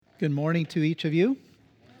Good morning to each of you.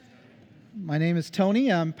 My name is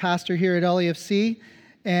Tony. I'm pastor here at LEFC,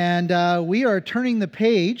 and we are turning the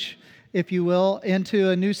page, if you will,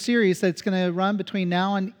 into a new series that's going to run between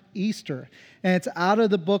now and Easter, and it's out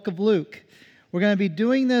of the book of Luke. We're going to be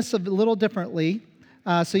doing this a little differently,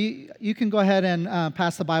 so you can go ahead and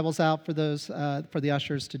pass the Bibles out for those for the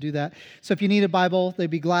ushers to do that. So if you need a Bible,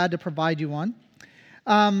 they'd be glad to provide you one.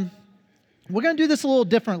 We're going to do this a little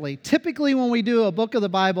differently. Typically, when we do a book of the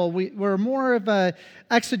Bible, we're more of an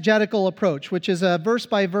exegetical approach, which is a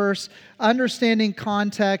verse-by-verse, understanding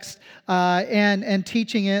context and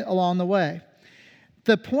teaching it along the way.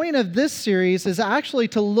 The point of this series is actually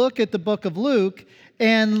to look at the book of Luke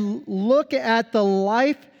and look at the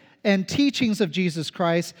life and teachings of Jesus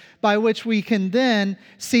Christ, by which we can then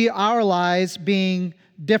see our lives being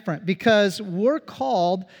different, because we're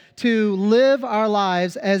called to live our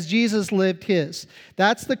lives as Jesus lived his.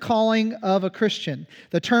 That's the calling of a Christian.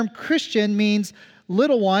 The term Christian means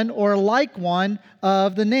little one or like one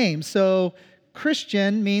of the name. So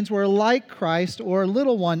Christian means we're like Christ or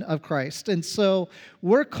little one of Christ. And so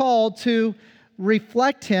we're called to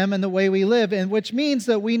reflect him in the way we live, and which means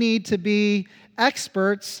that we need to be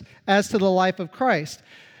experts as to the life of Christ.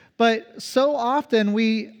 But so often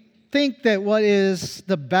we think that what is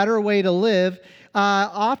the better way to live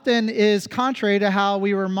often is contrary to how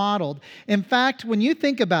we were modeled. In fact, when you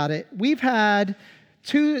think about it, we've had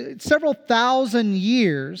several thousand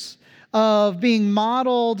years of being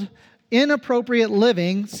modeled inappropriate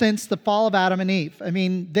living since the fall of Adam and Eve. I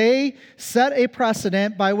mean, they set a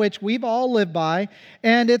precedent by which we've all lived by,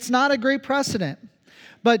 and it's not a great precedent.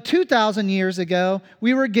 But 2,000 years ago,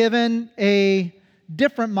 we were given a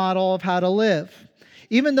different model of how to live.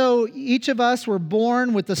 Even though each of us were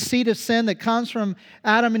born with the seed of sin that comes from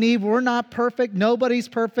Adam and Eve, we're not perfect. Nobody's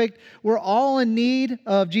perfect. We're all in need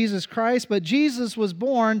of Jesus Christ. But Jesus was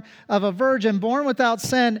born of a virgin, born without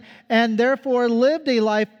sin, and therefore lived a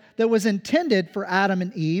life that was intended for Adam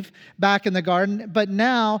and Eve back in the garden. But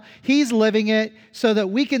now he's living it so that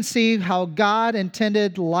we can see how God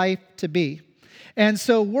intended life to be. And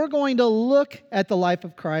so we're going to look at the life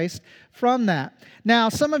of Christ from that. Now,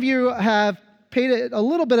 some of you have paid a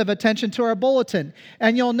little bit of attention to our bulletin,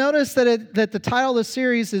 and you'll notice that the title of the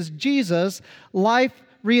series is Jesus, Life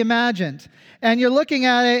Reimagined. And you're looking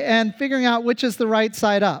at it and figuring out which is the right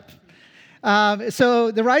side up.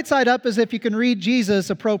 So the right side up is if you can read Jesus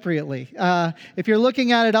appropriately. If you're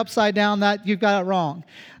looking at it upside down, that you've got it wrong.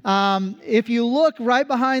 If you look right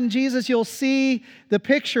behind Jesus, you'll see the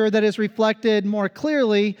picture that is reflected more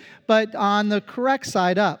clearly, but on the correct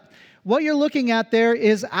side up. What you're looking at there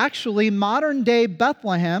is actually modern-day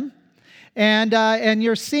Bethlehem, and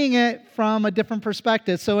you're seeing it from a different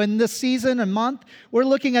perspective. So in this season and month, we're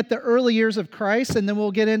looking at the early years of Christ, and then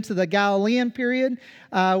we'll get into the Galilean period,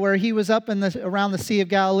 where he was up around the Sea of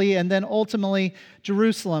Galilee, and then ultimately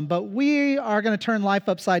Jerusalem. But we are going to turn life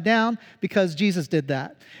upside down because Jesus did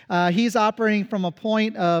that. He's operating from a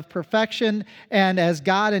point of perfection and as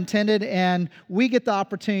God intended, and we get the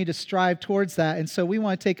opportunity to strive towards that. And so we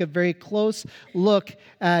want to take a very close look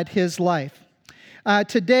at his life.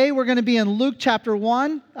 Today we're going to be in Luke chapter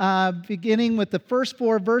 1, beginning with the first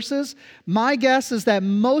 4 verses. My guess is that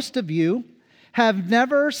most of you have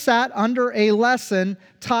never sat under a lesson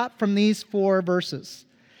taught from these 4 verses.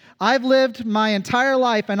 I've lived my entire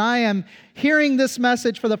life, and I am hearing this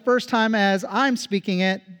message for the first time as I'm speaking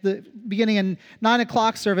it, beginning in 9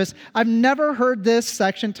 o'clock service. I've never heard this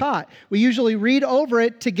section taught. We usually read over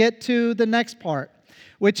it to get to the next part,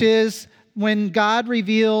 which is when God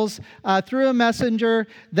reveals through a messenger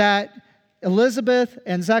that Elizabeth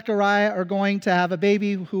and Zechariah are going to have a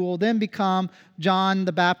baby who will then become John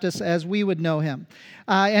the Baptist as we would know him.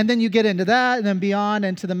 And then you get into that and then beyond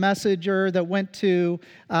into the messenger that went to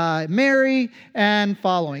Mary and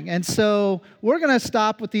following. And so we're going to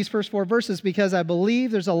stop with these first 4 verses because I believe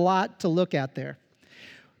there's a lot to look at there.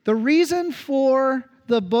 The reason for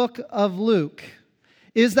the book of Luke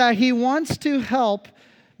is that he wants to help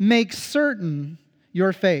make certain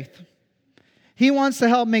your faith. He wants to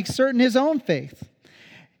help make certain his own faith.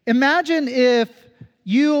 Imagine if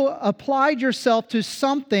you applied yourself to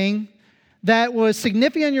something that was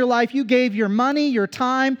significant in your life. You gave your money, your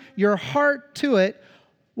time, your heart to it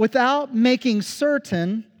without making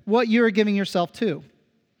certain what you are giving yourself to.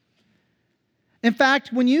 In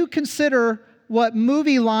fact, when you consider what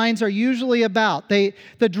movie lines are usually about, the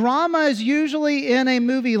drama is usually in a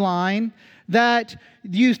movie line that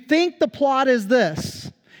you think the plot is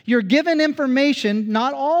this. You're given information,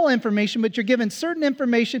 not all information, but you're given certain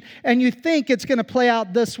information, and you think it's going to play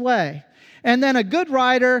out this way. And then a good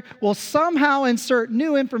writer will somehow insert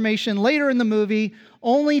new information later in the movie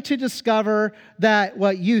only to discover that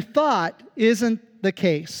what you thought isn't the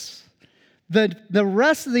case. The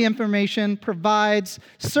rest of the information provides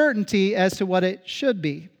certainty as to what it should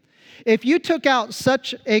be. If you took out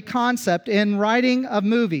such a concept in writing of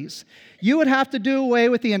movies, you would have to do away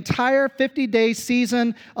with the entire 50-day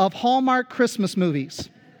season of Hallmark Christmas movies.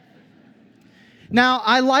 Now,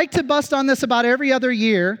 I like to bust on this about every other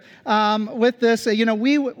year with this.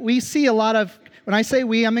 We see a lot of, when I say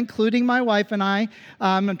we, I'm including my wife and I.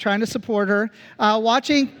 I'm trying to support her,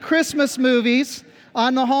 watching Christmas movies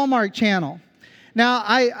on the Hallmark Channel. Now,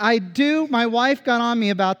 my wife got on me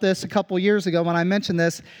about this a couple years ago when I mentioned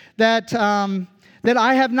this, that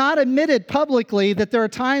I have not admitted publicly that there are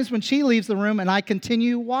times when she leaves the room and I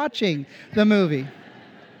continue watching the movie.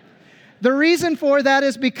 The reason for that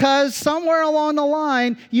is because somewhere along the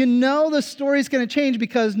line, you know the story's going to change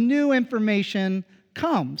because new information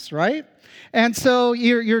comes, right? And so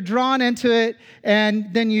you're drawn into it,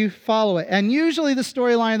 and then you follow it. And usually the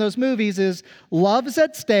storyline of those movies is love is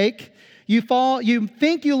at stake. You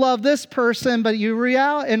think you love this person, but in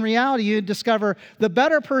reality, you discover the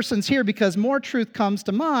better person's here because more truth comes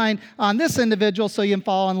to mind on this individual, so you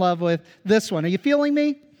fall in love with this one. Are you feeling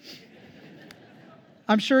me?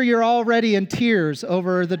 I'm sure you're already in tears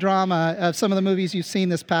over the drama of some of the movies you've seen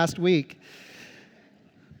this past week.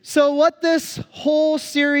 So what this whole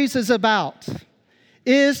series is about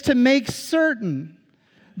is to make certain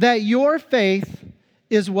that your faith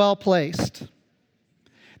is well placed.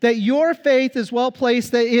 That your faith is well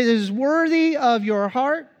placed, that it is worthy of your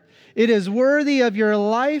heart, it is worthy of your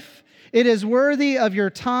life, it is worthy of your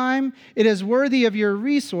time, it is worthy of your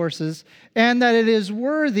resources, and that it is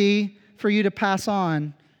worthy for you to pass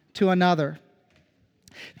on to another.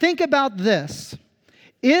 Think about this.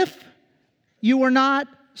 If you were not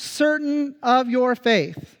certain of your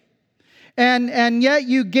faith, and yet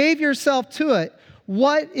you gave yourself to it,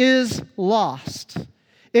 what is lost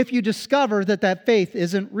if you discover that faith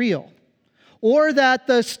isn't real? Or that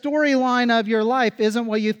the storyline of your life isn't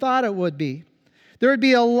what you thought it would be? There would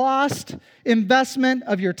be a lost investment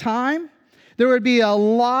of your time. There would be a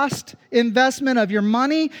lost investment of your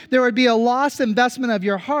money. There would be a lost investment of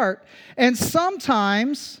your heart. And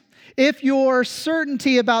sometimes, if your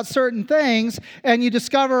certainty about certain things and you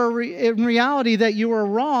discover in reality that you were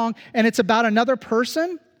wrong and it's about another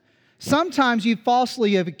person, sometimes you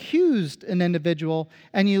falsely have accused an individual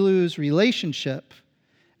and you lose relationship.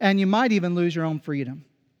 And you might even lose your own freedom.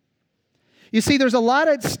 You see, there's a lot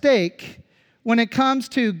at stake when it comes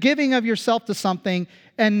to giving of yourself to something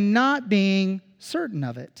and not being certain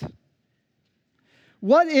of it.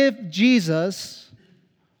 What if Jesus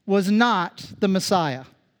was not the Messiah?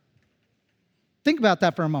 Think about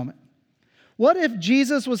that for a moment. What if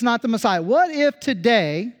Jesus was not the Messiah? What if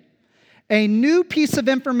today a new piece of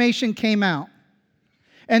information came out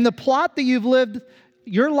and the plot that you've lived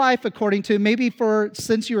your life according to, maybe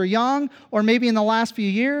since you were young or maybe in the last few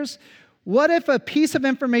years, what if a piece of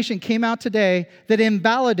information came out today that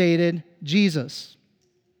invalidated Jesus?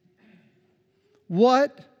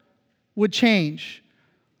 What would change?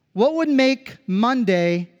 What would make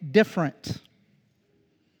Monday different?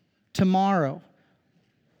 Tomorrow.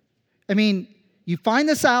 I mean, you find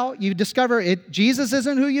this out, you discover Jesus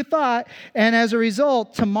isn't who you thought, and as a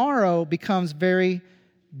result, tomorrow becomes very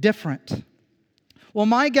different. Well,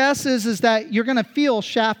 my guess is that you're going to feel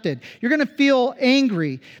shafted. You're going to feel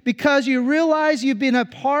angry because you realize you've been a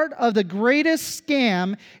part of the greatest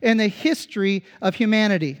scam in the history of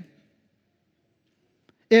humanity.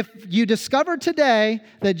 If you discover today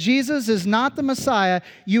that Jesus is not the Messiah,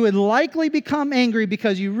 you would likely become angry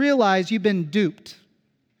because you realize you've been duped.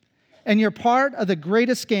 And you're part of the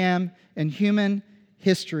greatest scam in human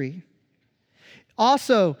history.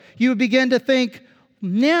 Also, you would begin to think,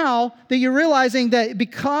 now that you're realizing that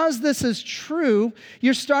because this is true,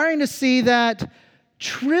 you're starting to see that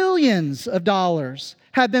trillions of dollars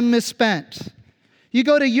have been misspent. You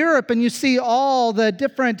go to Europe and you see all the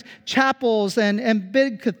different chapels and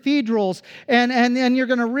big cathedrals, and you're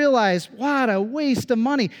going to realize, what a waste of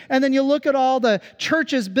money. And then you look at all the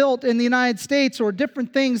churches built in the United States or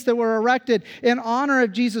different things that were erected in honor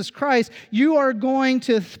of Jesus Christ. You are going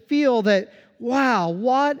to feel that, wow,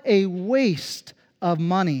 what a waste of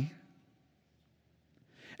money.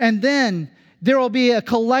 And then there will be a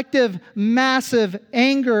collective, massive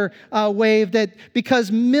anger wave that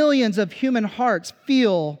because millions of human hearts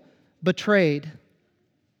feel betrayed.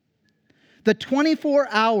 The 24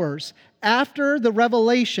 hours after the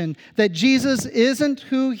revelation that Jesus isn't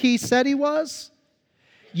who he said he was,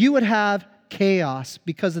 you would have chaos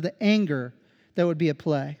because of the anger that would be at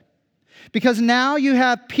play. Because now you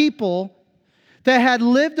have people that had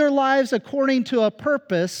lived their lives according to a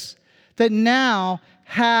purpose that now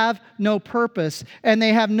have no purpose, and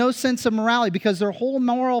they have no sense of morality because their whole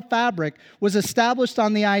moral fabric was established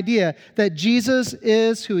on the idea that Jesus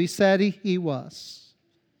is who he said he was.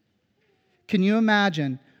 Can you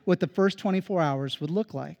imagine what the first 24 hours would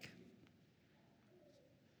look like?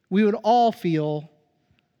 We would all feel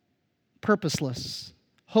purposeless,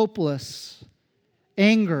 hopeless,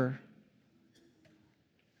 anger,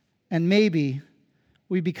 and maybe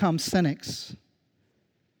we become cynics.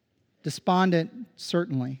 Despondent,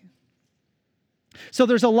 certainly. So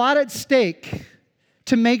there's a lot at stake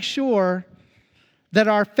to make sure that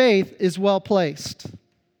our faith is well placed.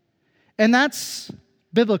 And that's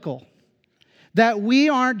biblical. That we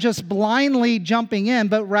aren't just blindly jumping in,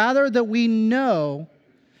 but rather that we know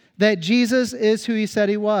that Jesus is who he said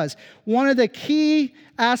he was. One of the key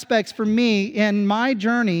aspects for me in my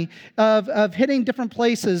journey of hitting different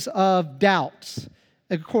places of doubts,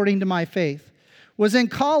 according to my faith, was in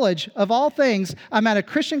college. Of all things, I'm at a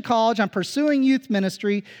Christian college. I'm pursuing youth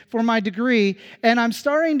ministry for my degree, and I'm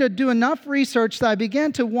starting to do enough research that I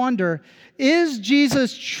began to wonder, is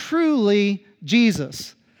Jesus truly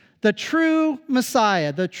Jesus, the true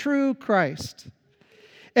Messiah, the true Christ?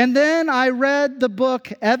 And then I read the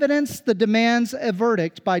book, Evidence That Demands a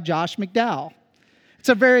Verdict by Josh McDowell. It's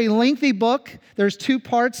a very lengthy book. There's 2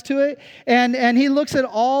 parts to it. And he looks at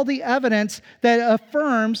all the evidence that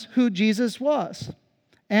affirms who Jesus was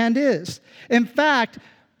and is. In fact,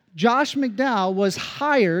 Josh McDowell was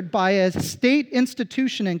hired by a state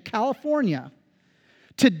institution in California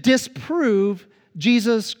to disprove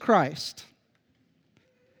Jesus Christ.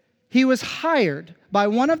 He was hired by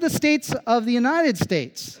one of the states of the United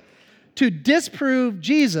States to disprove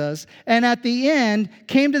Jesus, and at the end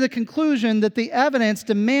came to the conclusion that the evidence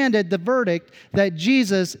demanded the verdict that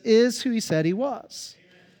Jesus is who he said he was.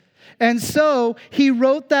 And so he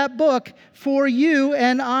wrote that book for you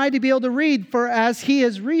and I to be able to read, for as he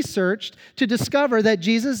has researched to discover that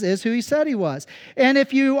Jesus is who he said he was. And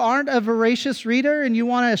if you aren't a voracious reader and you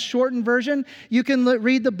want a shortened version, you can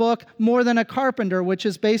read the book More Than a Carpenter, which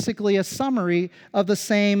is basically a summary of the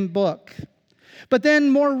same book. But then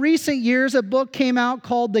more recent years, a book came out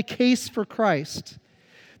called The Case for Christ.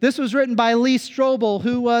 This was written by Lee Strobel,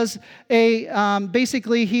 who was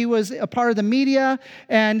basically he was a part of the media,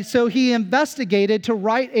 and so he investigated to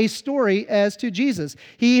write a story as to Jesus.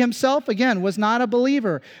 He himself, again, was not a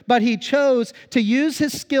believer, but he chose to use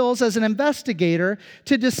his skills as an investigator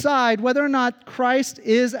to decide whether or not Christ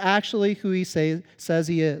is actually who he says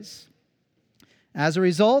he is. As a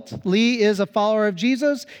result, Lee is a follower of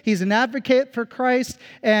Jesus. He's an advocate for Christ,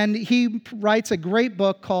 and he writes a great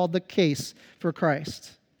book called The Case for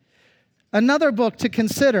Christ. Another book to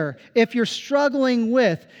consider if you're struggling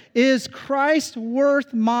with, is Christ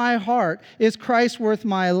worth my heart? Is Christ worth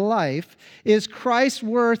my life? Is Christ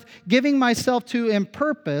worth giving myself to in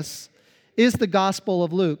purpose? Is the Gospel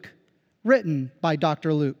of Luke, written by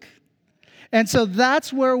Dr. Luke. And so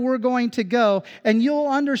that's where we're going to go, and you'll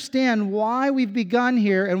understand why we've begun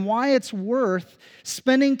here and why it's worth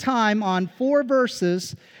spending time on 4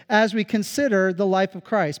 verses as we consider the life of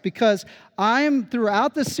Christ. Because I am,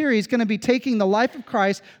 throughout this series, going to be taking the life of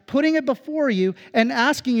Christ, putting it before you, and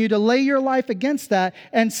asking you to lay your life against that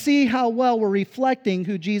and see how well we're reflecting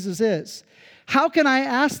who Jesus is. How can I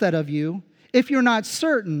ask that of you if you're not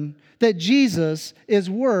certain that Jesus is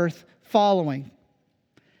worth following?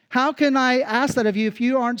 How can I ask that of you if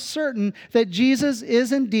you aren't certain that Jesus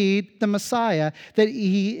is indeed the Messiah, that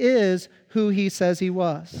he is who he says he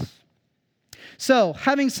was? So,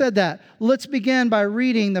 having said that, let's begin by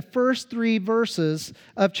reading the first 3 verses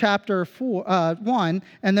of chapter 1,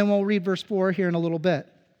 and then we'll read verse 4 here in a little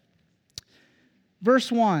bit.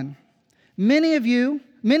 Verse 1, Many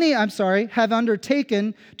have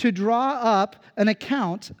undertaken to draw up an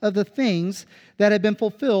account of the things that have been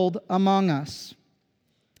fulfilled among us,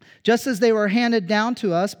 just as they were handed down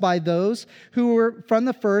to us by those who were from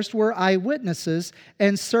the first were eyewitnesses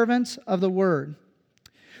and servants of the word.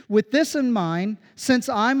 With this in mind, since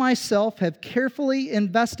I myself have carefully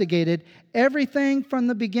investigated everything from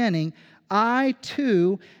the beginning, I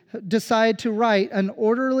too decided to write an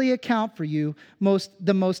orderly account for you,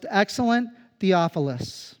 the most excellent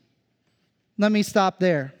Theophilus. Let me stop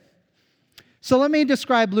there. So let me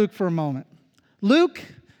describe Luke for a moment. Luke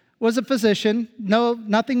was a physician. No,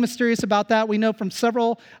 nothing mysterious about that. We know from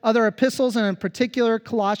several other epistles, and in particular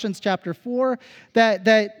Colossians chapter 4,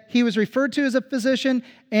 that he was referred to as a physician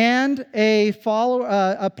and a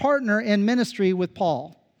partner in ministry with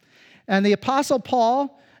Paul. And the Apostle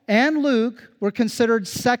Paul and Luke were considered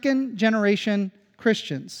second-generation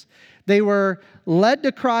Christians. They were led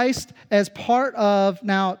to Christ as part of,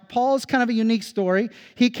 now, Paul's kind of a unique story.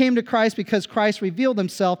 He came to Christ because Christ revealed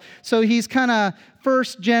himself. So he's kind of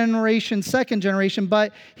first generation, second generation,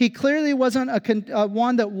 but he clearly wasn't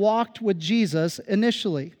one that walked with Jesus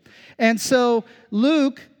initially. And so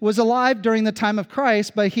Luke was alive during the time of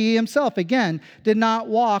Christ, but he himself, again, did not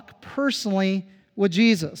walk personally with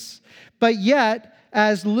Jesus. But yet,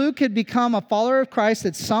 as Luke had become a follower of Christ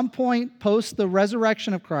at some point post the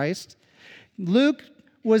resurrection of Christ, Luke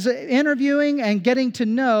was interviewing and getting to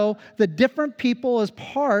know the different people as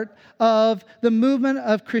part of the movement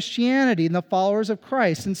of Christianity and the followers of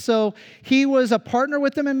Christ. And so he was a partner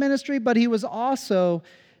with them in ministry, but he was also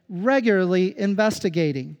regularly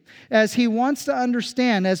investigating. As he wants to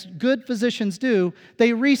understand, as good physicians do,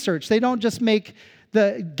 they research. They don't just make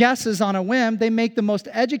the guesses on a whim. They make the most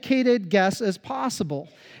educated guess as possible,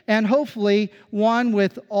 and hopefully one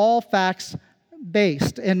with all facts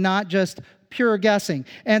based and not just pure guessing.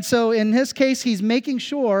 And so in his case, he's making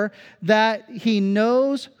sure that he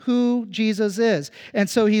knows who Jesus is. And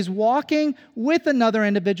so he's walking with another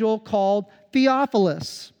individual called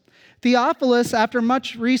Theophilus. Theophilus, after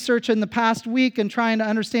much research in the past week and trying to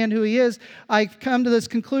understand who he is, I've come to this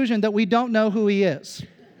conclusion that we don't know who he is.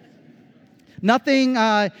 Nothing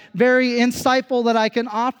very insightful that I can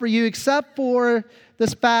offer you except for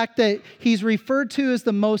this fact that he's referred to as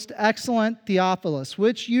the most excellent Theophilus,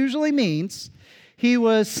 which usually means he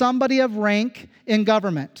was somebody of rank in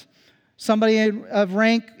government, somebody of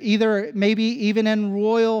rank either maybe even in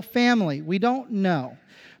royal family. We don't know.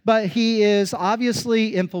 But he is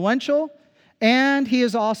obviously influential, and he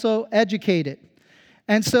is also educated.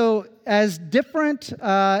 And so as different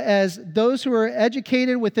as those who are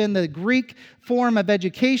educated within the Greek form of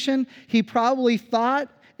education, he probably thought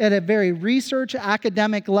at a very research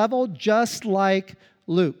academic level, just like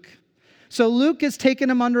Luke. So Luke is taking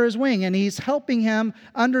him under his wing, and he's helping him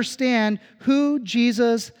understand who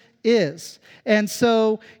Jesus is. And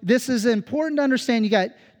so this is important to understand. You got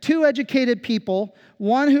two educated people,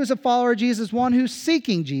 one who's a follower of Jesus, one who's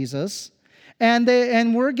seeking Jesus.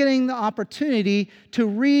 And we're getting the opportunity to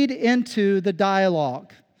read into the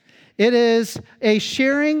dialogue. It is a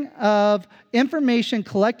sharing of information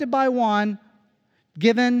collected by one,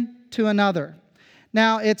 given to another.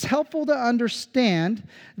 Now, it's helpful to understand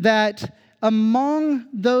that among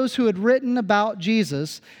those who had written about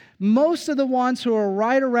Jesus, most of the ones who are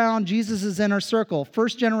right around Jesus' inner circle,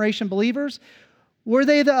 first-generation believers, were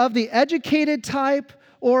they of the educated type,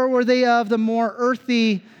 or were they of the more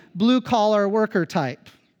earthy, blue-collar worker type?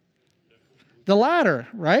 The latter,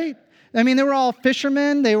 right? I mean, they were all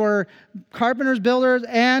fishermen, they were carpenters, builders,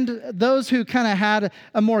 and those who kind of had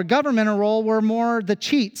a more governmental role were more the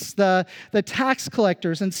cheats, the tax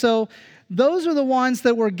collectors. And so those are the ones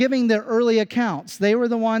that were giving the early accounts. They were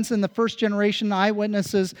the ones in the first generation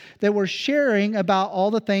eyewitnesses that were sharing about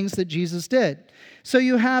all the things that Jesus did. So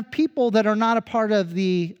you have people that are not a part of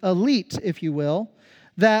the elite, if you will,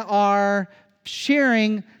 that are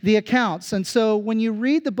sharing the accounts. And so when you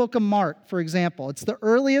read the book of Mark, for example, it's the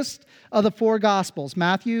earliest of the four Gospels,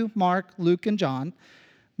 Matthew, Mark, Luke, and John.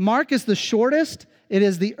 Mark is the shortest, it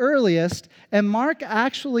is the earliest, and Mark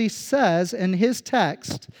actually says in his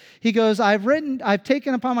text, he goes, I've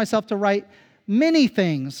taken upon myself to write many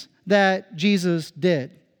things that Jesus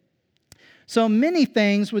did. So many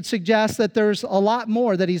things would suggest that there's a lot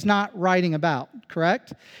more that he's not writing about,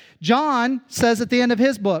 correct? John says at the end of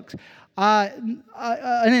his book, an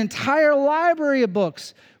entire library of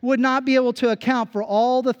books would not be able to account for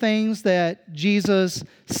all the things that Jesus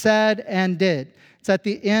said and did. It's at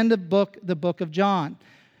the end of the book of John.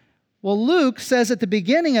 Well, Luke says at the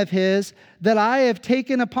beginning of his that I have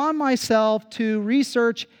taken upon myself to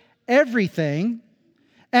research everything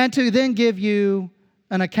and to then give you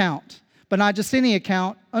an account. But not just any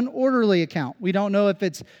account, an orderly account. We don't know if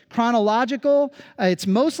it's chronological, it's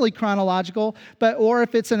mostly chronological, or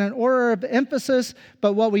if it's in an order of emphasis,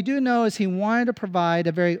 but what we do know is he wanted to provide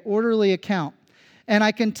a very orderly account. And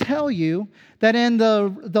I can tell you that in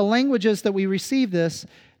the languages that we receive this,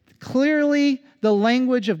 clearly the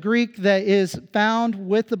language of Greek that is found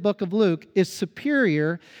with the book of Luke is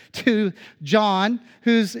superior to John,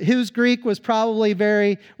 whose Greek was probably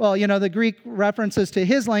very, the Greek references to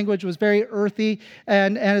his language was very earthy,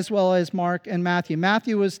 and as well as Mark and Matthew.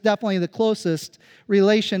 Matthew was definitely the closest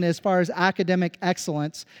relation as far as academic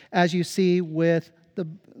excellence, as you see with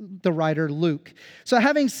the writer Luke. So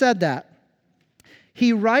having said that,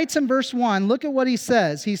 he writes in verse 1, look at what he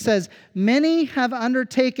says. He says, many have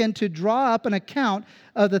undertaken to draw up an account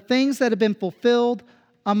of the things that have been fulfilled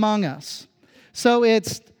among us. So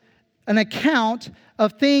it's an account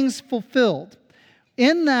of things fulfilled.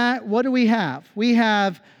 In that, what do we have? We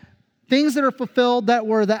have things that are fulfilled that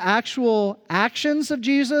were the actual actions of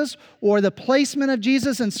Jesus or the placement of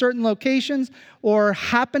Jesus in certain locations or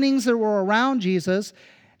happenings that were around Jesus.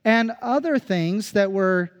 And other things that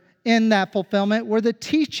were in that fulfillment were the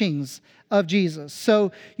teachings of Jesus.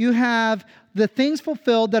 So you have the things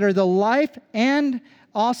fulfilled that are the life and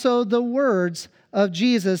also the words of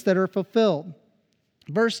Jesus that are fulfilled.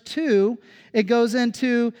 Verse 2, it goes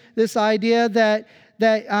into this idea that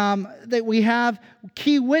we have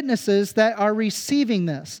key witnesses that are receiving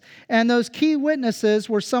this. And those key witnesses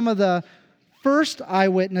were some of the first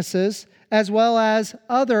eyewitnesses as well as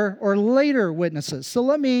other or later witnesses. So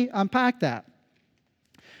let me unpack that.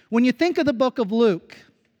 When you think of the book of Luke,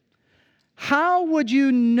 how would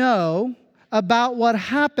you know about what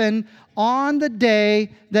happened on the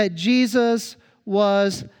day that Jesus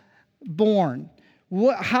was born?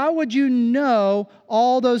 How would you know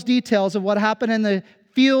all those details of what happened in the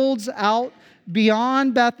fields out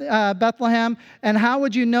beyond Bethlehem? And how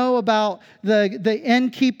would you know about the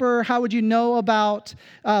innkeeper? How would you know about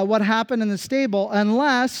what happened in the stable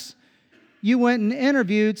unless you went and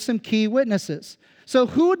interviewed some key witnesses? So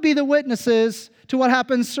who would be the witnesses to what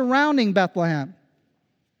happened surrounding Bethlehem?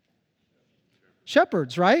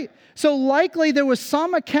 Shepherds, right? So likely there was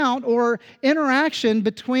some account or interaction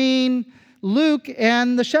between Luke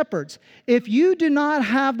and the shepherds. If you do not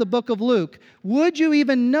have the book of Luke, would you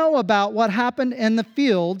even know about what happened in the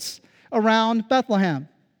fields around Bethlehem?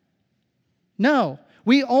 No.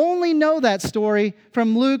 We only know that story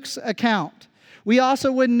from Luke's account. We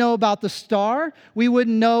also wouldn't know about the star. We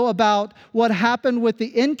wouldn't know about what happened with the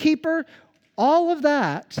innkeeper. All of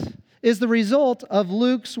that is the result of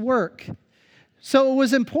Luke's work. So it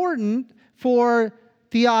was important for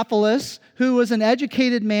Theophilus, who was an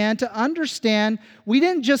educated man, to understand we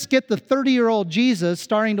didn't just get the 30-year-old Jesus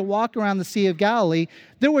starting to walk around the Sea of Galilee.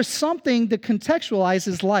 There was something to contextualize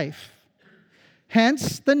his life.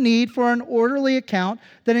 Hence, the need for an orderly account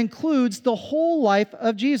that includes the whole life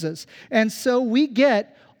of Jesus. And so we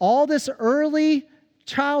get all this early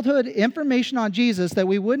childhood information on Jesus that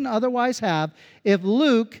we wouldn't otherwise have if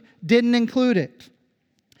Luke didn't include it.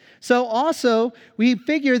 So also, we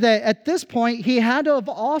figure that at this point, he had to have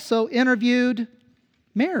also interviewed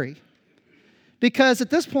Mary. Because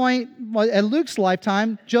at this point, at Luke's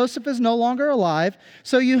lifetime, Joseph is no longer alive.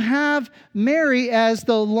 So you have Mary as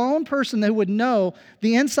the lone person that would know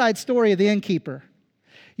the inside story of the innkeeper.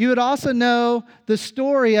 You would also know the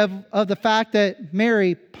story of the fact that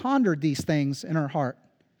Mary pondered these things in her heart.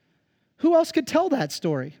 Who else could tell that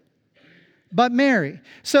story but Mary?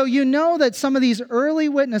 So you know that some of these early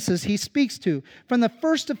witnesses he speaks to, from the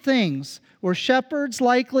first of things, were shepherds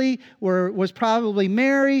likely, was probably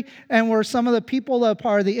Mary, and were some of the people that are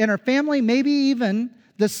part of the inner family, maybe even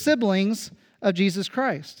the siblings of Jesus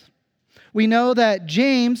Christ. We know that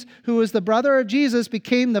James, who was the brother of Jesus,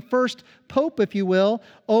 became the first pope, if you will,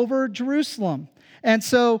 over Jerusalem. And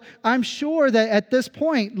so I'm sure that at this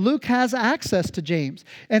point, Luke has access to James.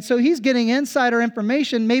 And so he's getting insider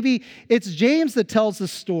information. Maybe it's James that tells the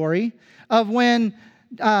story of when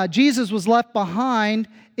Jesus was left behind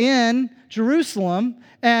in Jerusalem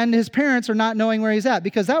and his parents are not knowing where he's at.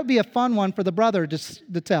 Because that would be a fun one for the brother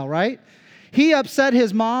to tell, right? He upset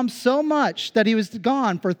his mom so much that he was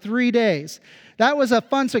gone for 3 days. That was a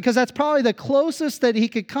fun story because that's probably the closest that he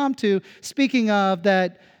could come to, speaking of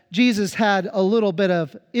that Jesus had a little bit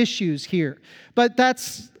of issues here. But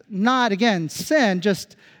that's not, again, sin,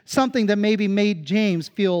 just something that maybe made James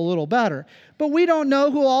feel a little better. But we don't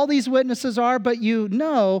know who all these witnesses are, but you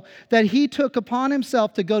know that he took upon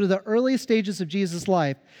himself to go to the earliest stages of Jesus'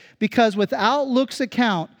 life, because without Luke's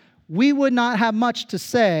account, we would not have much to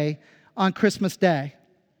say on Christmas Day.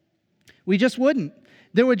 We just wouldn't.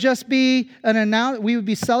 There would just be an announcement. We would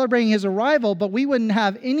be celebrating his arrival, but we wouldn't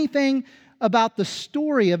have anything about the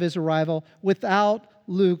story of his arrival without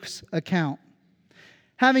Luke's account.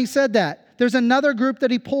 Having said that, there's another group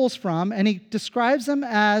that he pulls from, and he describes them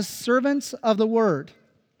as servants of the word.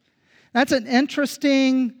 That's an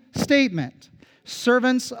interesting statement,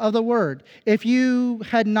 servants of the word. If you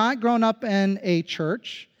had not grown up in a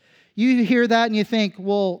church, you hear that and you think,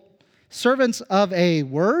 well, servants of a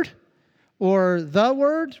word or the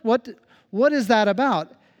word? What is that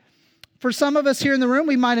about? For some of us here in the room,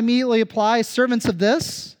 we might immediately apply servants of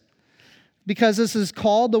this, because this is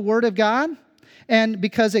called the Word of God, and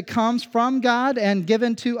because it comes from God and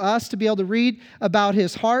given to us to be able to read about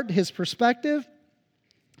His heart, His perspective.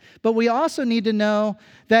 But we also need to know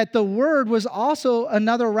that the Word was also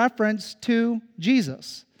another reference to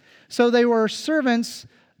Jesus. So they were servants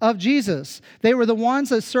of Jesus. They were the ones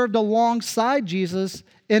that served alongside Jesus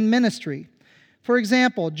in ministry. For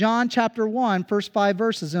example, John chapter 1, first 5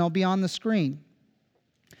 verses, and it'll be on the screen.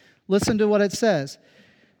 Listen to what it says.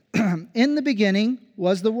 In the beginning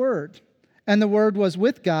was the Word, and the Word was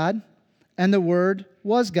with God, and the Word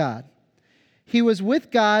was God. He was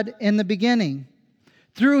with God in the beginning.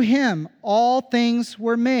 Through Him all things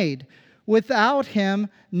were made. Without Him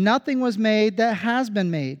nothing was made that has been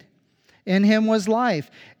made. In Him was life,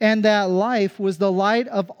 and that life was the light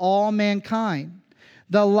of all mankind.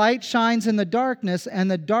 The light shines in the darkness,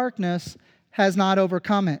 and the darkness has not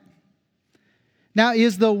overcome it. Now,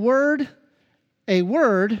 is the Word a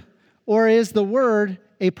word, or is the Word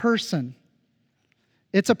a person?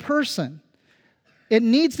 It's a person. It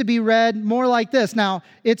needs to be read more like this. Now,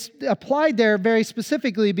 it's applied there very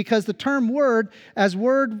specifically because the term word, as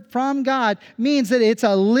word from God, means that it's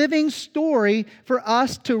a living story for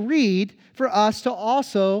us to read, for us to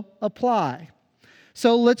also apply.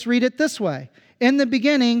 So let's read it this way. In the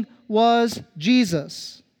beginning was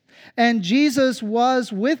Jesus, and Jesus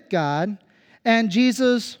was with God, and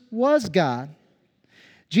Jesus was God.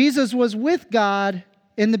 Jesus was with God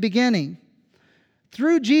in the beginning.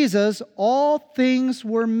 Through Jesus, all things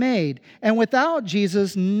were made, and without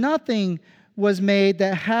Jesus, nothing was made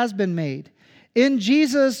that has been made. In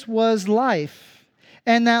Jesus was life,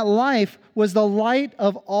 and that life was the light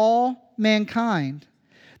of all mankind.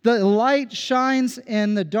 The light shines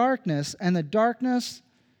in the darkness, and the darkness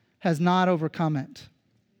has not overcome it.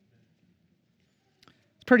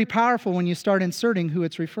 It's pretty powerful when you start inserting who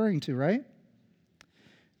it's referring to, right?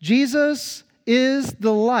 Jesus is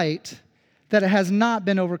the light that has not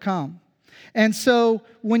been overcome. And so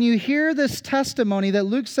when you hear this testimony that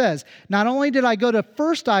Luke says, not only did I go to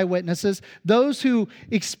first eyewitnesses, those who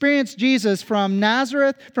experienced Jesus from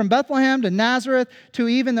Nazareth, from Bethlehem to Nazareth, to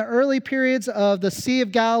even the early periods of the Sea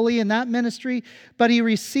of Galilee and that ministry, but he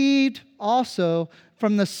received also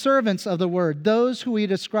from the servants of the word, those who we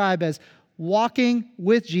describe as walking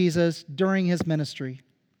with Jesus during his ministry.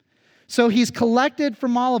 So he's collected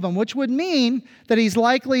from all of them, which would mean that he's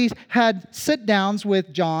likely had sit-downs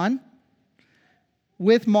with John,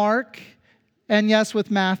 with Mark, and yes,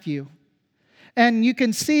 with Matthew. And you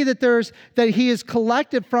can see that he is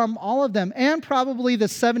collected from all of them, and probably the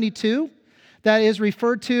 72 that is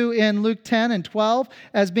referred to in Luke 10 and 12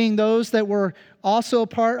 as being those that were also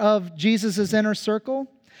part of Jesus' inner circle,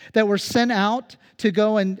 that were sent out to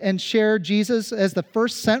go and share Jesus as the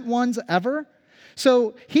first sent ones ever.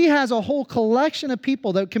 So he has a whole collection of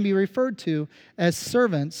people that can be referred to as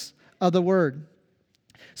servants of the word.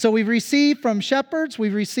 So we've received from shepherds,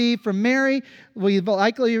 we've received from Mary, we've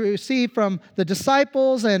likely received from the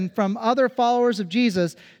disciples and from other followers of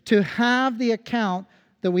Jesus to have the account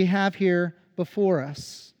that we have here before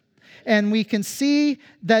us. And we can see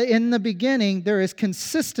that in the beginning there is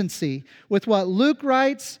consistency with what Luke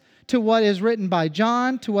writes to what is written by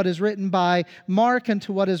John, to what is written by Mark, and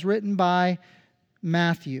to what is written by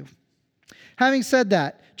Matthew. Having said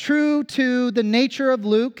that, true to the nature of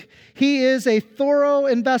Luke, he is a thorough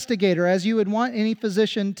investigator, as you would want any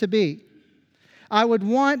physician to be. I would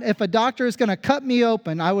want, if a doctor is going to cut me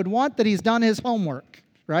open, I would want that he's done his homework,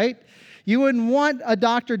 right? You wouldn't want a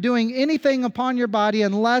doctor doing anything upon your body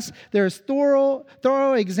unless there's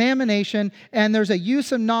thorough examination and there's a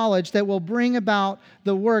use of knowledge that will bring about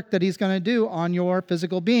the work that he's going to do on your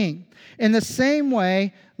physical being. In the same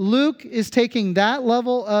way, Luke is taking that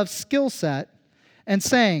level of skill set and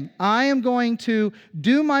saying, I am going to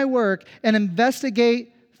do my work and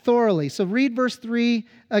investigate thoroughly. So read verse 3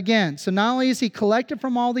 again. So not only is he collected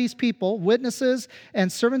from all these people, witnesses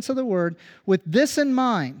and servants of the word, with this in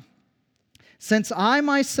mind, since I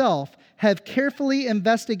myself have carefully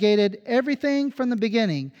investigated everything from the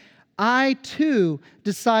beginning, I too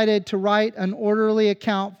decided to write an orderly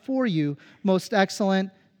account for you, most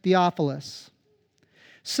excellent Theophilus.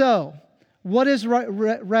 So, what is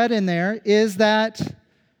read in there is that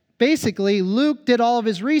basically Luke did all of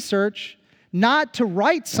his research not to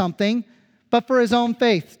write something, but for his own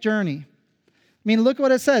faith journey. I mean, look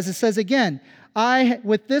what it says. It says again,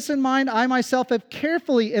 with this in mind, I myself have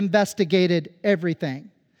carefully investigated everything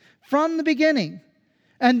from the beginning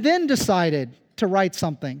and then decided to write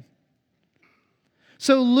something.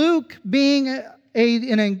 So Luke, being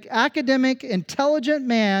an academic, intelligent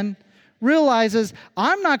man, realizes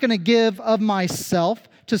I'm not going to give of myself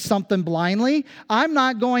to something blindly. I'm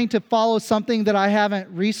not going to follow something that I haven't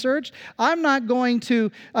researched. I'm not going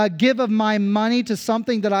to give of my money to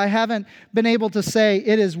something that I haven't been able to say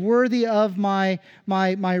it is worthy of my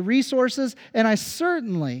resources. And I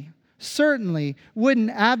certainly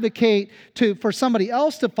wouldn't advocate for somebody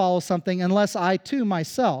else to follow something unless I too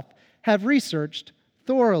myself have researched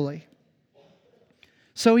thoroughly.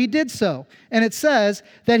 So he did so. And it says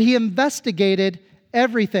that he investigated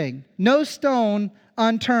everything, no stone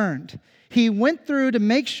unturned. He went through to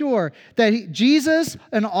make sure that Jesus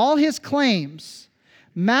and all his claims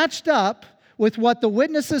matched up with what the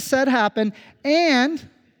witnesses said happened and,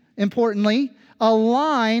 importantly,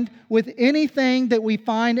 aligned with anything that we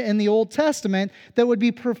find in the Old Testament that would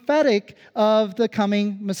be prophetic of the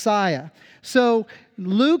coming Messiah. So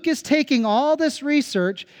Luke is taking all this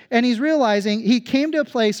research and he's realizing he came to a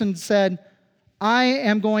place and said, I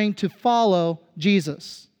am going to follow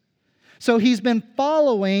Jesus. So he's been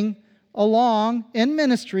following along in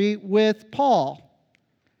ministry with Paul.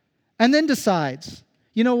 And then decides,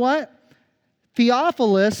 you know what?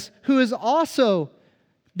 Theophilus, who is also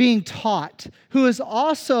being taught, who is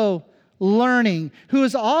also learning, who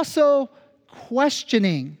is also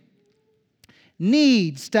questioning,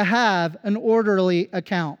 needs to have an orderly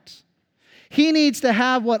account. He needs to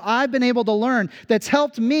have what I've been able to learn that's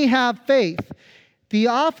helped me have faith.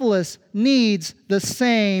 Theophilus needs the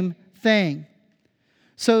same thing.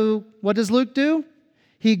 So what does Luke do?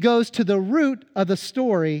 He goes to the root of the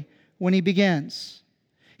story when he begins.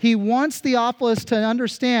 He wants Theophilus to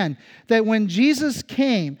understand that when Jesus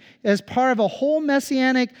came as part of a whole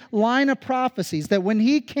messianic line of prophecies, that when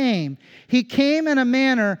he came in a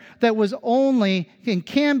manner that was only and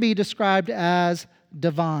can be described as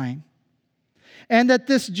divine. And that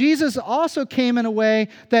this Jesus also came in a way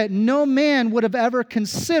that no man would have ever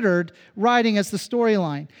considered writing as the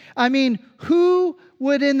storyline. I mean, who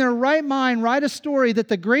would in their right mind write a story that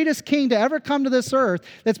the greatest king to ever come to this earth,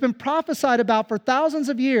 that's been prophesied about for thousands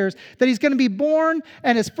of years, that he's going to be born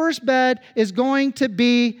and his first bed is going to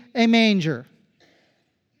be a manger?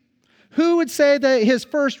 Who would say that his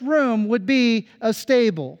first room would be a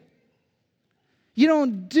stable? You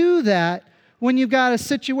don't do that when you've got a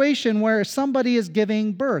situation where somebody is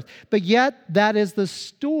giving birth. But yet, that is the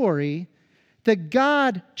story that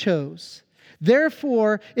God chose.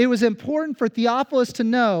 Therefore, it was important for Theophilus to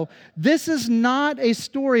know this is not a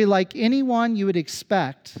story like anyone you would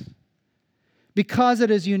expect, because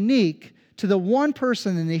it is unique to the one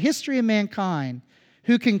person in the history of mankind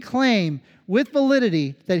who can claim with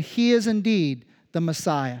validity that he is indeed the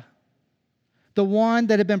Messiah, the one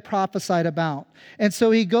that had been prophesied about. And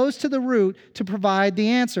so he goes to the root to provide the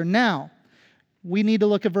answer. Now, we need to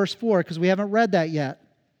look at verse 4 because we haven't read that yet.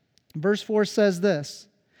 Verse 4 says this,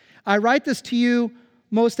 I write this to you,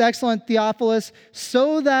 most excellent Theophilus,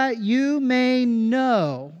 so that you may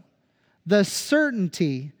know the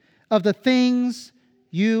certainty of the things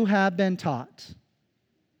you have been taught.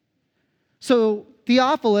 So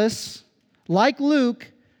Theophilus, like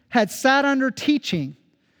Luke, had sat under teaching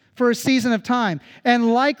for a season of time.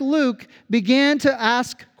 And like Luke, began to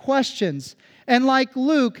ask questions. And like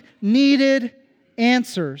Luke, needed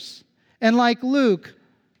answers. And like Luke,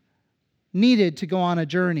 needed to go on a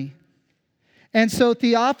journey. And so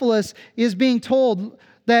Theophilus is being told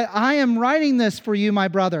that I am writing this for you, my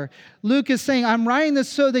brother. Luke is saying, I'm writing this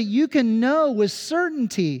so that you can know with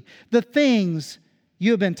certainty the things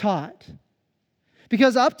you have been taught.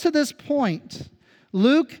 Because up to this point,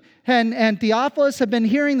 Luke and Theophilus have been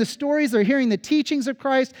hearing the stories, they're hearing the teachings of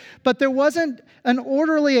Christ, but there wasn't an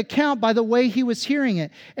orderly account by the way he was hearing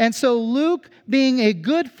it. And so Luke, being a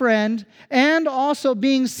good friend and also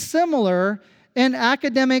being similar in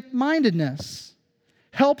academic mindedness,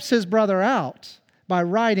 helps his brother out by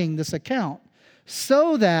writing this account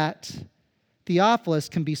so that Theophilus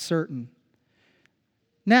can be certain.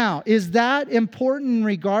 Now, is that important in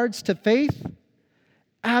regards to faith?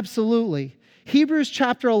 Absolutely. Hebrews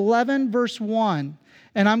chapter 11, verse 1,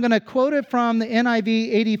 and I'm going to quote it from the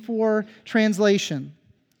NIV 84 translation,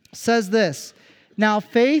 says this, now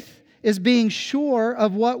faith is being sure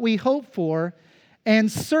of what we hope for and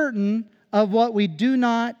certain of what we do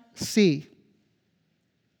not see.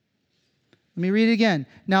 Let me read it again.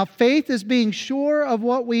 Now faith is being sure of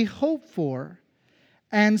what we hope for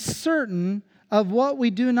and certain of what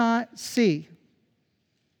we do not see.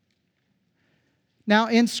 Now,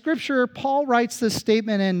 in Scripture, Paul writes this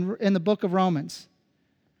statement in the book of Romans.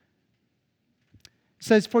 It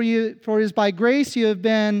says, for it is by grace you have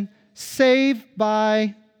been saved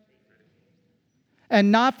by, and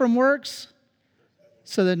not from works,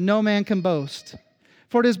 so that no man can boast.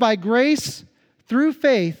 For it is by grace, through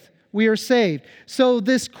faith, we are saved. So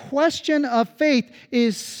this question of faith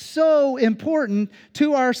is so important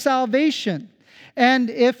to our salvation. And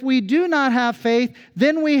if we do not have faith,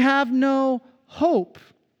 then we have no hope.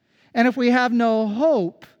 And if we have no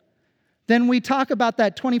hope, then we talk about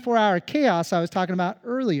that 24-hour chaos I was talking about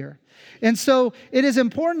earlier. And so it is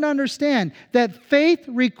important to understand that faith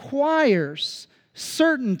requires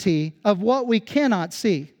certainty of what we cannot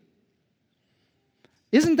see.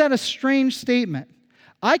 Isn't that a strange statement?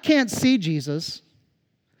 I can't see Jesus.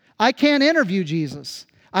 I can't interview Jesus.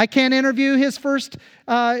 I can't interview his first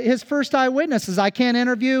eyewitnesses. I can't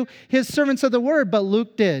interview his servants of the word, but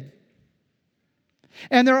Luke did.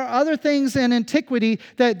 And there are other things in antiquity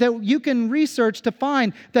that you can research to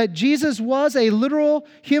find that Jesus was a literal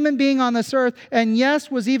human being on this earth, and yes,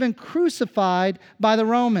 was even crucified by the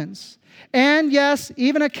Romans. And yes,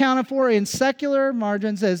 even accounted for in secular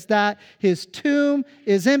margins as that his tomb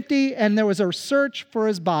is empty and there was a search for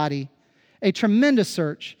his body, a tremendous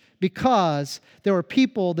search, because there were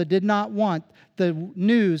people that did not want the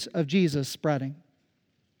news of Jesus spreading.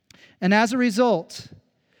 And as a result,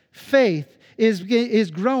 faith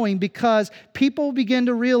is growing because people begin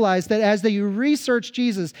to realize that as they research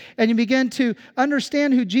Jesus and you begin to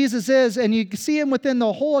understand who Jesus is and you see him within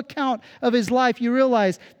the whole account of his life, you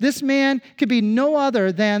realize this man could be no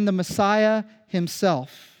other than the Messiah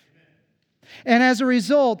himself. And as a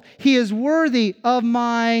result, he is worthy of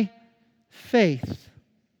my faith,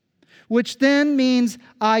 which then means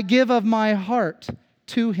I give of my heart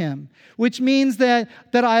to him, which means that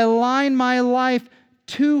I align my life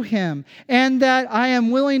to him, and that I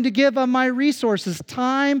am willing to give of my resources,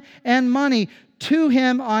 time and money, to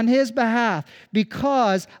him on his behalf,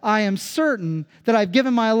 because I am certain that I've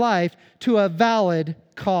given my life to a valid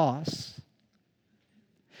cause.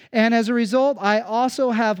 And as a result, I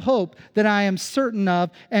also have hope that I am certain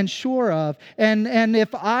of and sure of. And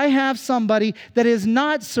if I have somebody that is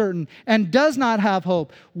not certain and does not have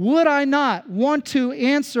hope, would I not want to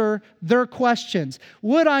answer their questions?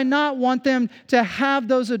 Would I not want them to have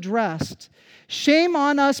those addressed? Shame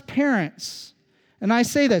on us parents. And I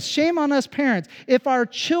say this, shame on us parents if our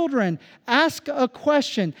children ask a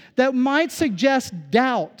question that might suggest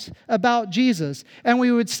doubt about Jesus, and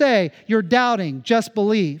we would say, "You're doubting, just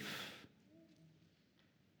believe."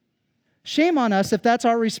 Shame on us if that's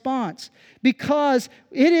our response, because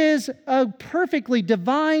it is a perfectly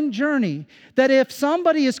divine journey that if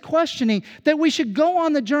somebody is questioning, that we should go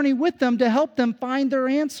on the journey with them to help them find their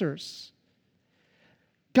answers.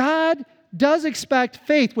 God does expect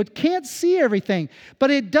faith, which can't see everything, but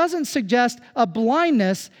it doesn't suggest a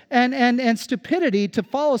blindness and stupidity to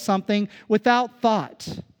follow something without thought.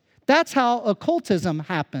 That's how occultism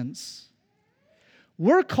happens.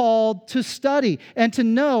 We're called to study and to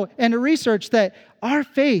know and to research that our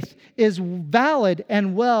faith is valid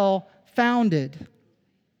and well-founded.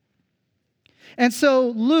 And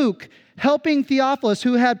so Luke, helping Theophilus,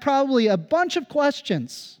 who had probably a bunch of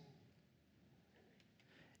questions,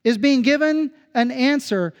 is being given an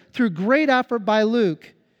answer through great effort by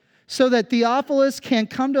Luke so that Theophilus can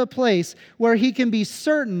come to a place where he can be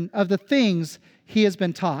certain of the things he has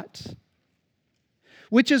been taught.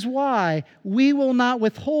 Which is why we will not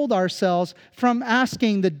withhold ourselves from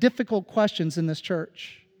asking the difficult questions in this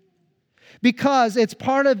church. Because it's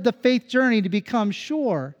part of the faith journey to become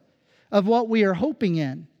sure of what we are hoping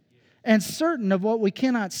in and certain of what we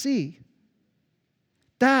cannot see.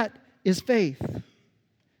 That is faith.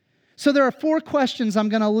 So there are 4 questions I'm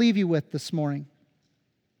going to leave you with this morning.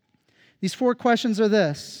 These 4 questions are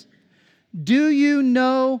this. Do you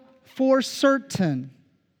know for certain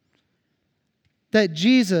that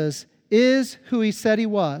Jesus is who he said he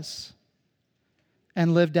was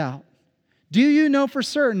and lived out? Do you know for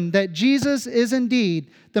certain that Jesus is indeed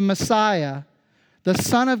the Messiah, the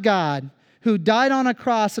Son of God, who died on a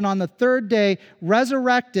cross and on the 3rd day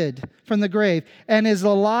resurrected from the grave and is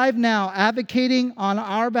alive now advocating on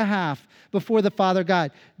our behalf before the Father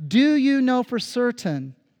God? Do you know for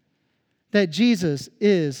certain that Jesus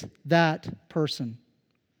is that person?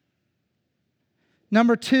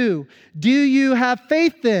 Number 2, do you have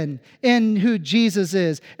faith then in who Jesus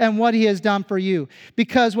is and what he has done for you?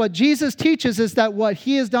 Because what Jesus teaches is that what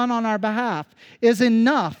he has done on our behalf is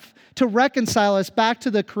enough to reconcile us back to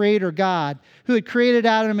the Creator God who had created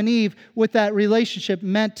Adam and Eve with that relationship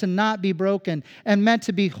meant to not be broken and meant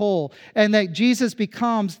to be whole, and that Jesus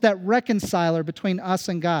becomes that reconciler between us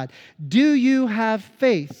and God. Do you have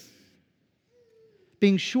faith?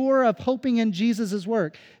 Being sure of hoping in Jesus'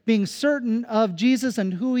 work, being certain of Jesus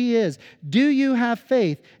and who he is. Do you have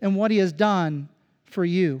faith in what he has done for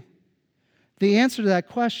you? The answer to that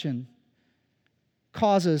question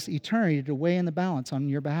causes eternity to weigh in the balance on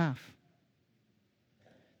your behalf.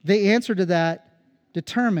 The answer to that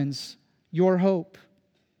determines your hope.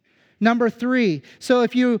 Number 3, so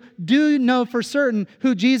if you do know for certain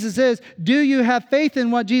who Jesus is, do you have faith in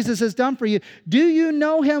what Jesus has done for you? Do you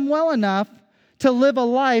know him well enough to live a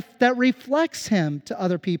life that reflects him to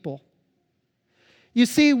other people? You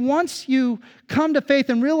see, once you come to faith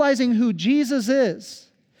and realizing who Jesus is,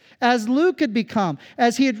 as Luke had become,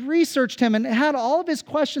 as he had researched him and had all of his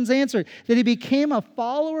questions answered, that he became a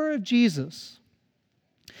follower of Jesus,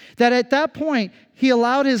 that at that point, he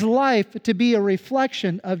allowed his life to be a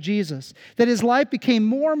reflection of Jesus, that his life became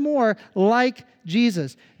more and more like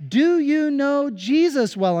Jesus. Do you know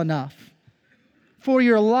Jesus well enough for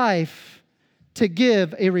your life to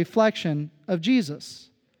give a reflection of Jesus?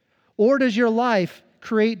 Or does your life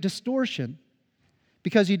create distortion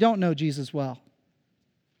because you don't know Jesus well?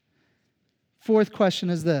 Fourth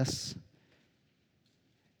question is this.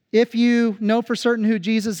 If you know for certain who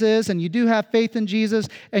Jesus is and you do have faith in Jesus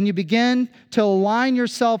and you begin to align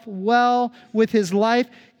yourself well with his life,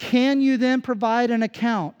 can you then provide an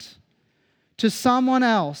account to someone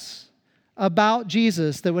else about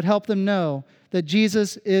Jesus that would help them know that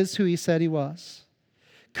Jesus is who he said he was?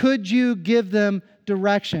 Could you give them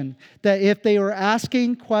direction that if they were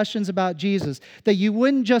asking questions about Jesus, that you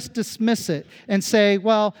wouldn't just dismiss it and say,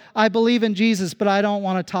 well, I believe in Jesus, but I don't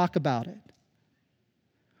want to talk about it.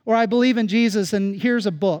 Or I believe in Jesus and here's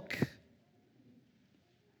a book.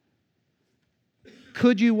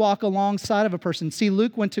 Could you walk alongside of a person? See,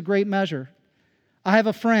 Luke went to great measure. I have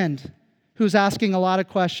a friend who's asking a lot of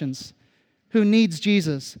questions, who needs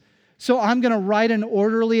Jesus. So I'm going to write an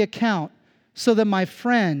orderly account so that my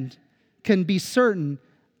friend can be certain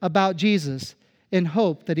about Jesus in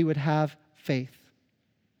hope that he would have faith.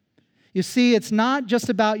 You see, it's not just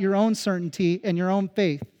about your own certainty and your own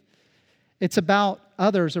faith. It's about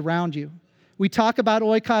others around you. We talk about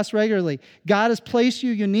oikos regularly. God has placed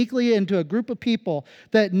you uniquely into a group of people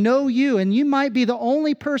that know you, and you might be the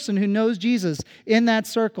only person who knows Jesus in that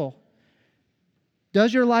circle.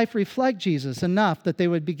 Does your life reflect Jesus enough that they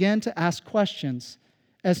would begin to ask questions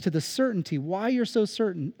as to the certainty, why you're so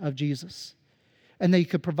certain of Jesus, and that you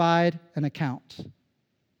could provide an account?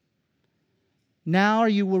 Now are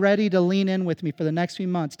you ready to lean in with me for the next few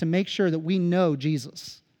months to make sure that we know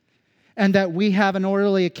Jesus? And that we have an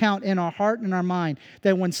orderly account in our heart and in our mind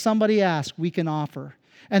that when somebody asks, we can offer.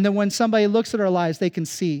 And that when somebody looks at our lives, they can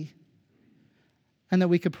see. And that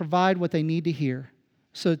we can provide what they need to hear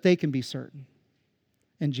so that they can be certain.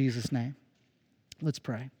 In Jesus' name. Let's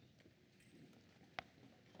pray.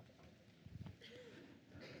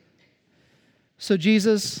 So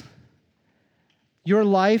Jesus, your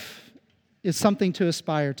life is something to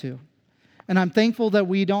aspire to. And I'm thankful that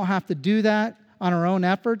we don't have to do that on our own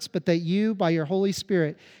efforts, but that you, by your Holy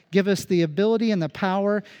Spirit, give us the ability and the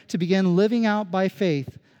power to begin living out by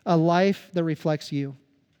faith a life that reflects you.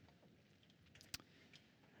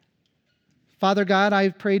 Father God, I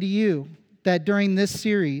pray to you that during this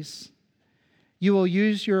series, you will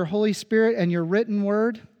use your Holy Spirit and your written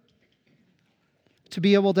word to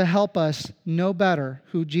be able to help us know better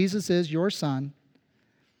who Jesus is, your Son,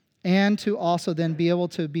 and to also then be able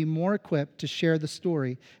to be more equipped to share the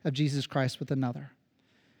story of Jesus Christ with another.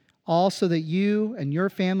 All so that you and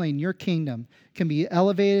your family and your kingdom can be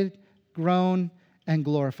elevated, grown, and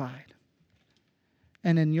glorified.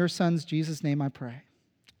 And in your Son's Jesus' name I pray.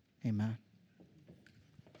 Amen.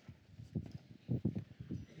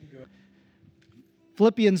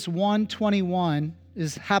 Philippians 1:21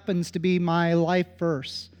 happens to be my life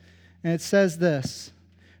verse. And it says this,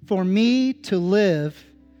 "For me to live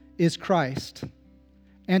is Christ,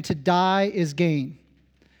 and to die is gain."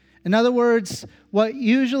 In other words, what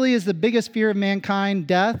usually is the biggest fear of mankind,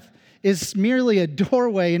 death, is merely a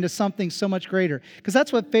doorway into something so much greater. Because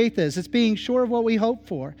that's what faith is. It's being sure of what we hope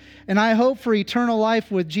for. And I hope for eternal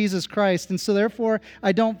life with Jesus Christ, and so therefore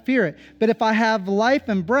I don't fear it. But if I have life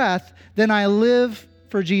and breath, then I live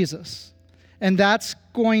for Jesus. And that's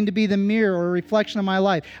going to be the mirror or reflection of my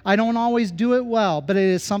life. I don't always do it well, but it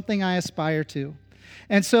is something I aspire to.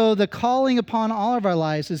 And so the calling upon all of our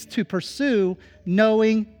lives is to pursue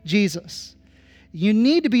knowing Jesus. You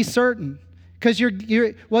need to be certain, because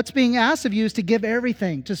what's being asked of you is to give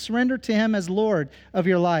everything, to surrender to Him as Lord of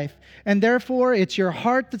your life. And therefore, it's your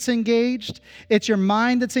heart that's engaged, it's your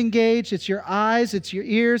mind that's engaged, it's your eyes, it's your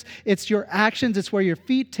ears, it's your actions, it's where your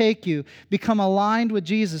feet take you, become aligned with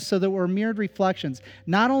Jesus so that we're mirrored reflections,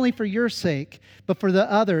 not only for your sake, but for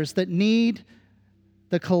the others that need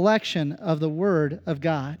the collection of the Word of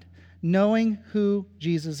God, knowing who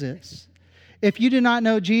Jesus is. If you do not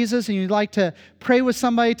know Jesus and you'd like to pray with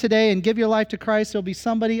somebody today and give your life to Christ, there'll be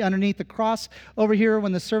somebody underneath the cross over here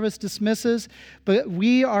when the service dismisses. But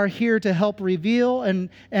we are here to help reveal and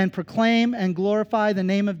proclaim and glorify the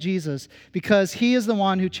name of Jesus, because He is the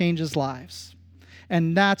one who changes lives.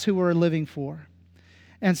 And that's who we're living for.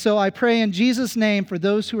 And so I pray in Jesus' name for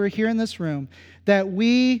those who are here in this room that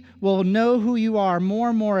we will know who you are more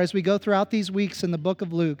and more as we go throughout these weeks in the book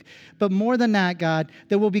of Luke. But more than that, God,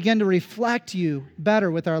 that we'll begin to reflect you better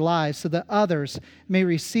with our lives so that others may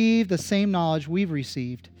receive the same knowledge we've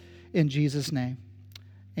received. In Jesus' name,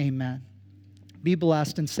 amen. Be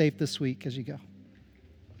blessed and safe this week as you go.